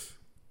is.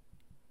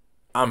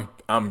 I'm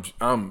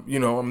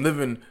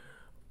living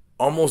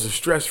almost a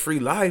stress-free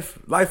life.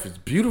 Life is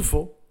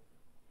beautiful.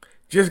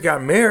 Just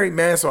got married,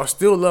 man, so I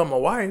still love my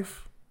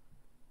wife.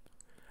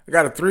 I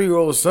got a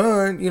 3-year-old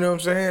son, you know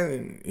what I'm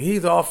saying? And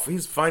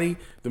he's funny.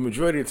 The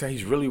majority of the time,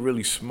 he's really,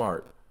 really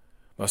smart.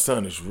 My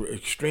son is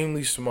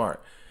extremely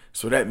smart.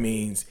 So that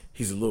means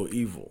he's a little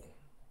evil.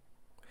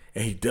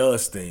 And he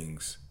does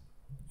things,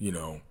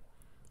 so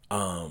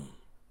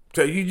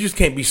you just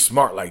can't be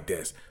smart like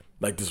this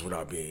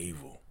without being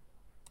evil.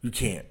 You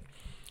can't.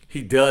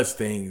 He does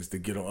things to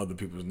get on other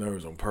people's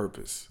nerves on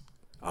purpose.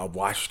 I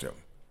watched him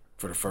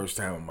for the first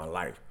time in my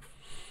life.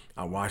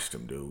 I watched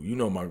him, dude. You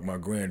know my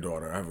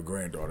granddaughter. I have a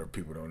granddaughter.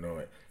 People don't know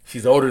it.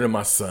 She's older than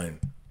my son.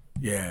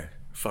 Yeah,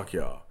 fuck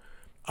y'all.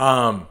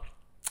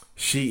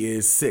 She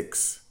is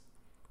 6.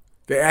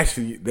 They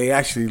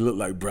actually look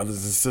like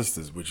brothers and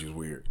sisters, which is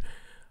weird.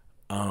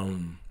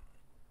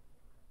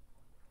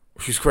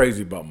 She's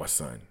crazy about my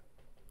son.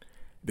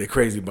 They're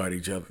crazy about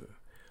each other.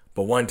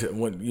 But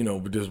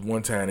just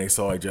one time they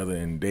saw each other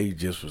and they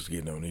just was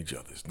getting on each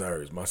other's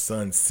nerves. My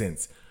son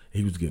sensed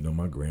he was getting on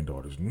my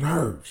granddaughter's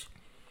nerves.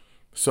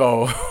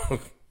 So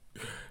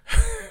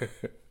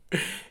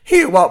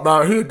he'd walk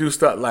by, he'd do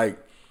stuff like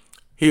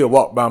he'd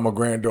walk by my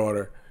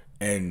granddaughter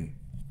and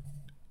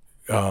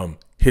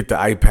hit the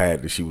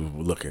iPad that she was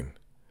looking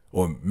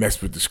or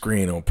mess with the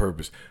screen on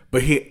purpose.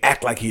 But he'd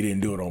act like he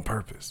didn't do it on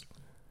purpose.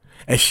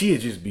 And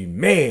she'd just be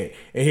mad.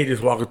 And he'd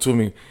just walk up to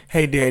me,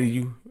 hey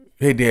daddy,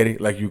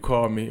 like you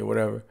called me or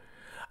whatever.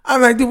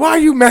 I'm like, dude, why are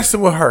you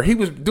messing with her? He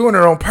was doing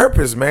it on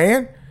purpose,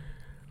 man.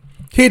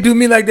 He'd do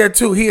me like that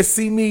too. He'd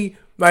see me,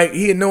 like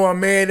he'd know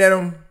I'm mad at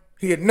him.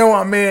 And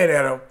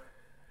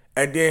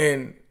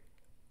then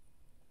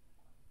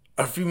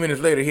a few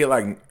minutes later, he'd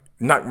like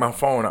knock my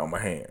phone out of my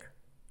hand.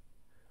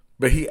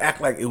 But he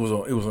act like it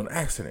was an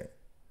accident.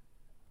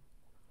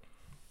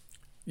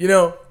 He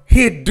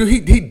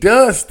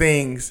does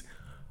things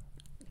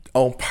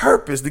on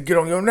purpose to get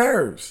on your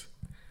nerves.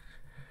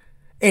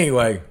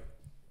 Anyway,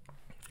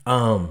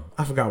 I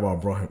forgot why I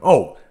brought him.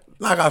 Oh,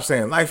 like I was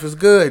saying, life is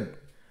good.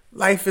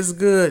 Life is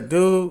good,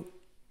 dude.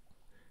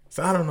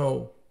 So I don't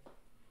know.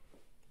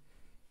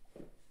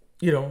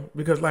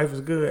 Because life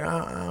is good,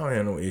 I don't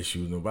have no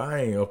issues. Nobody. I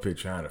ain't up here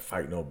trying to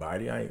fight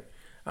nobody.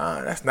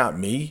 That's not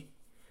me.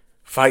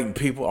 Fighting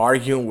people,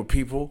 arguing with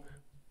people.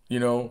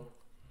 That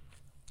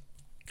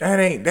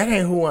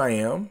ain't who I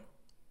am.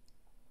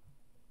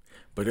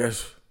 But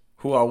that's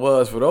who I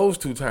was for those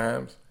 2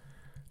 times.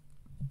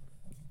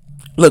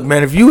 Look,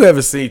 man, if you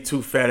ever see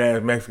 2 fat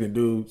ass Mexican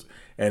dudes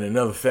and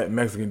another fat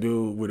Mexican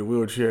dude with a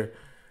wheelchair,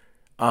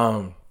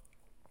 tell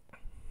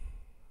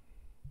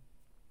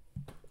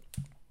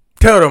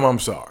them I'm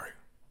sorry.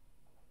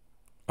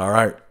 All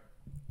right.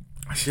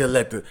 I should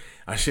let them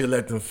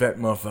fat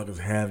motherfuckers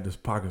have this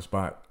parking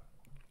spot.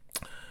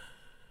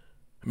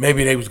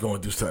 Maybe they was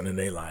going through something in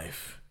their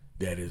life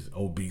that is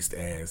obese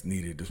ass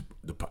needed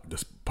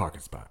this parking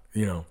spot.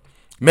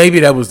 Maybe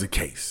that was the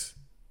case.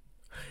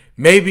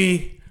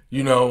 Maybe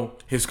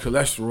his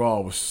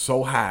cholesterol was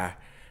so high,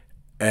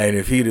 and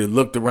if he'd have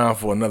looked around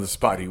for another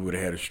spot, he would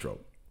have had a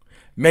stroke.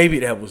 Maybe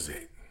that was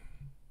it.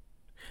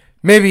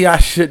 Maybe I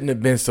shouldn't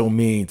have been so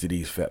mean to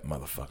these fat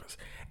motherfuckers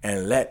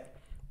and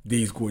let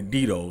these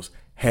gorditos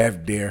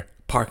have their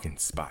parking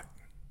spot.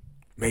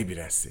 Maybe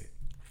that's it.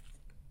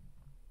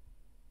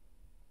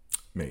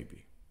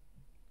 Maybe.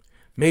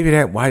 Maybe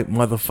that white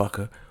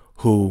motherfucker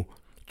who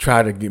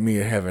tried to get me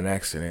to have an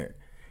accident,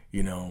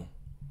 you know.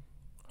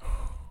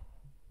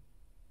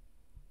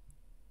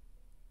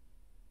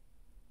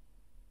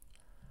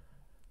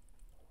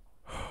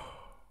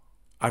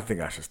 I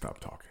think I should stop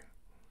talking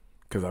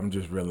because I'm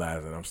just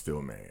realizing I'm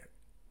still mad.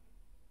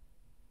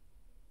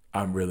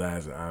 I'm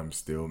realizing I'm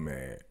still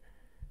mad.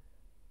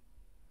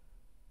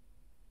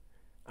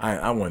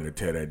 I wanted to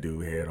tear that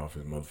dude head off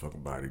his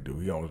motherfucking body,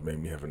 dude. He almost made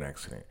me have an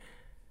accident.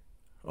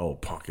 Oh,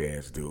 punk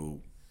ass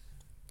dude.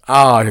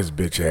 Oh, his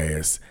bitch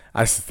ass.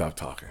 I should stop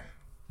talking.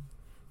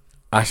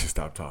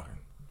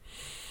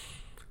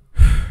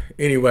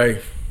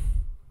 Anyway,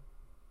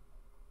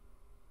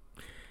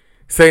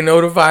 say no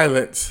to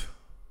violence.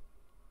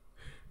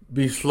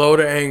 Be slow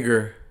to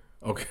anger.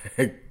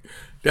 Okay.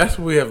 That's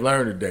what we have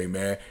learned today,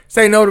 man.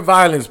 Say no to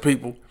violence,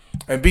 people,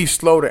 and be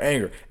slow to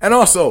anger. And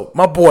also,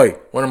 my boy,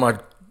 one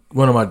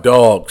of my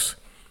dogs,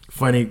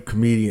 funny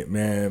comedian,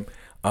 man.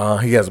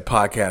 He has a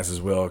podcast as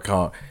well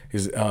called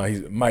he's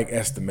Mike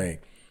Estime.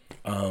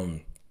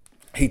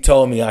 He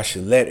told me I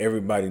should let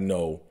everybody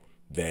know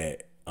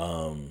that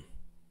I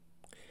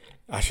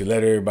should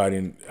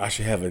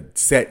have a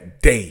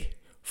set day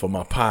for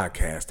my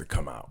podcast to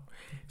come out.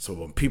 So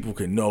when people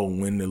can know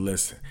when to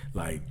listen,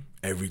 like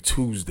every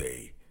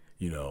Tuesday,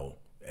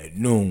 at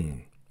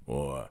noon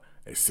or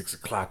at 6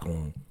 o'clock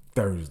on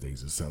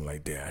Thursdays or something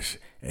like that.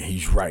 And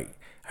he's right.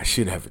 I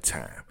should have a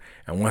time.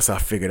 And once I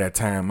figure that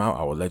time out,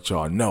 I will let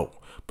y'all know.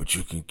 But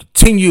you can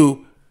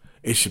continue.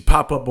 It should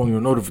pop up on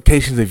your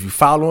notifications if you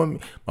follow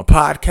my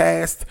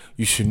podcast.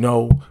 You should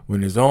know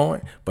when it's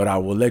on. But I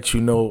will let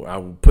you know. I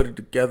will put it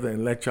together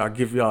and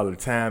give y'all the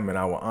time. And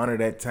I will honor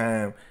that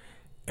time.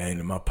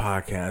 And my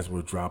podcast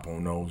will drop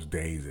on those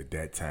days at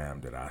that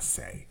time that I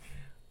say.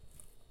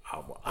 I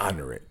will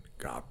honor it.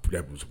 God,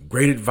 that was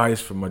great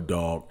advice from my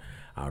dog.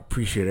 I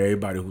appreciate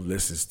everybody who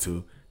listens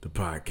to the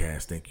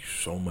podcast. Thank you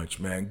so much,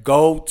 man.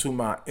 Go to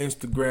my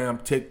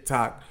Instagram,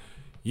 TikTok,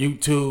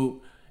 YouTube,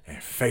 and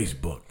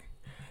Facebook.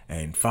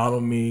 And follow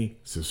me,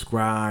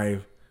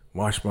 subscribe,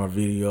 watch my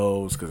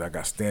videos, because I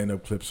got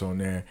stand-up clips on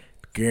there.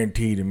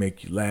 Guaranteed to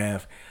make you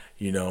laugh.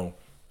 I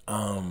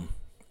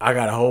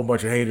got a whole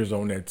bunch of haters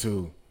on there,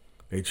 too.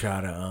 They try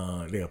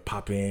to, they'll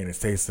pop in and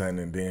say something,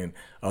 and then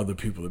other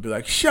people will be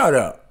like, shut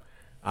up.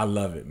 I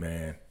love it,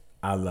 man.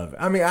 I love it.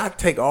 I mean, I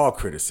take all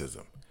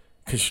criticism.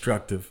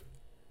 Constructive,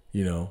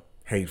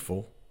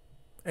 hateful,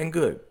 and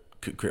good.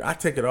 I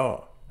take it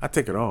all.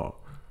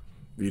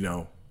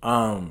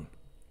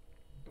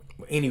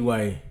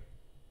 Anyway,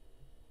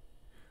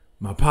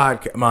 my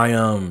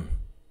podcast,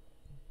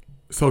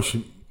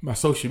 my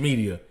social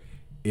media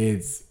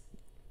is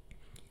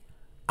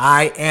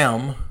I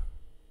am.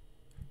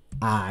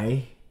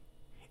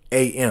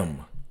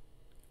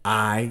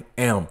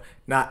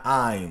 Not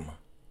I'm.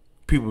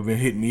 People have been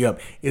hitting me up.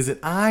 Is it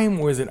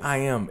I'm or is it I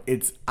am?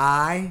 It's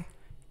I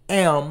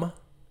am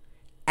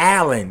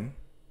Alan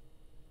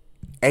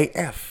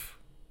AF.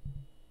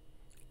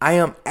 I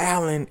am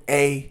Alan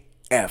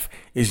AF.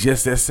 It's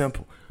just that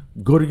simple.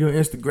 Go to your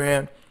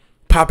Instagram,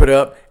 pop it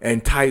up,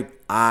 and type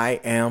I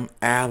am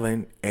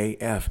Alan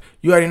AF.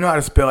 You already know how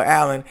to spell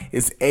Alan.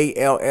 It's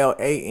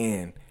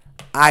ALLAN.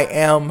 I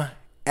am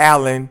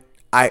Alan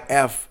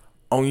IF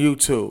on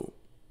YouTube.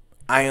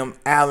 I am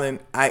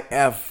Alan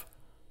IF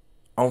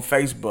on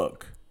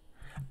Facebook.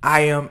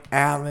 I am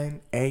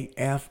Alan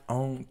AF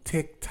on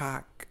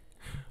TikTok.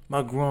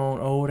 My grown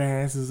old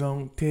ass is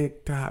on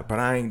TikTok, but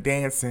I ain't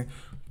dancing.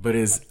 But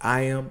it's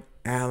I am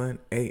Alan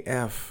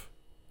AF.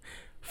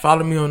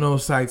 Follow me on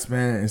those sites,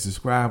 man, and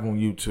subscribe on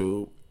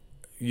YouTube.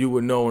 You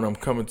will know when I'm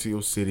coming to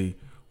your city,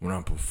 when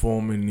I'm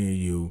performing near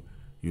you,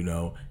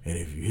 And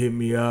if you hit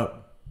me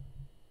up,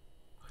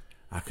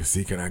 I can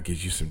see, can I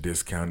get you some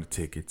discounted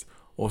tickets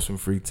or some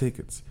free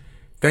tickets?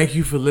 Thank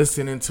you for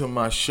listening to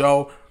my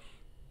show.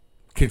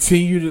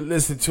 Continue to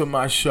listen to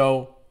my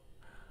show.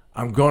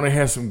 I'm going to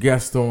have some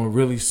guests on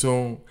really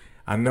soon.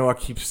 I know I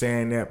keep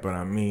saying that, but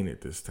I mean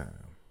it this time.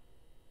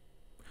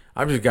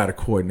 I just got to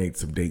coordinate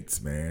some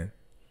dates, man.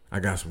 I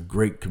got some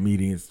great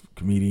comedian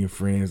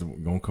friends that are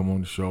going to come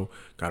on the show.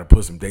 Got to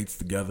put some dates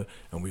together,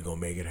 and we're going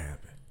to make it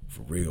happen.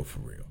 For real.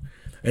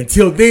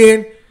 Until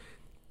then,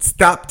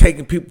 stop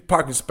taking people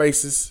parking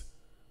spaces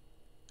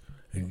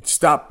and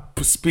stop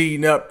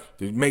speeding up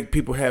to make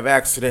people have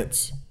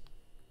accidents,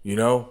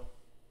 and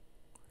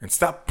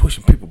stop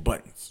pushing people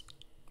buttons.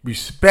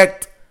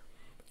 Respect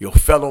your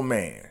fellow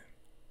man.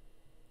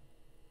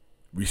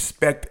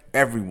 Respect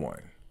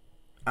everyone.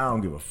 I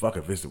don't give a fuck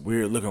if it's a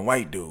weird looking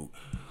white dude.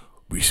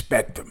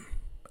 Respect them.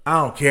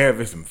 I don't care if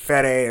it's some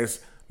fat ass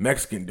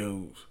Mexican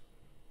dudes.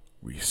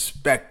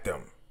 Respect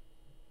them.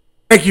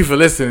 Thank you for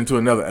listening to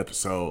another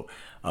episode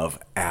of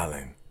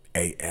Alan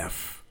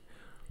AF.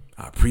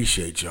 I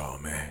appreciate y'all,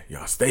 man.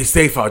 Y'all stay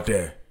safe out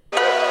there.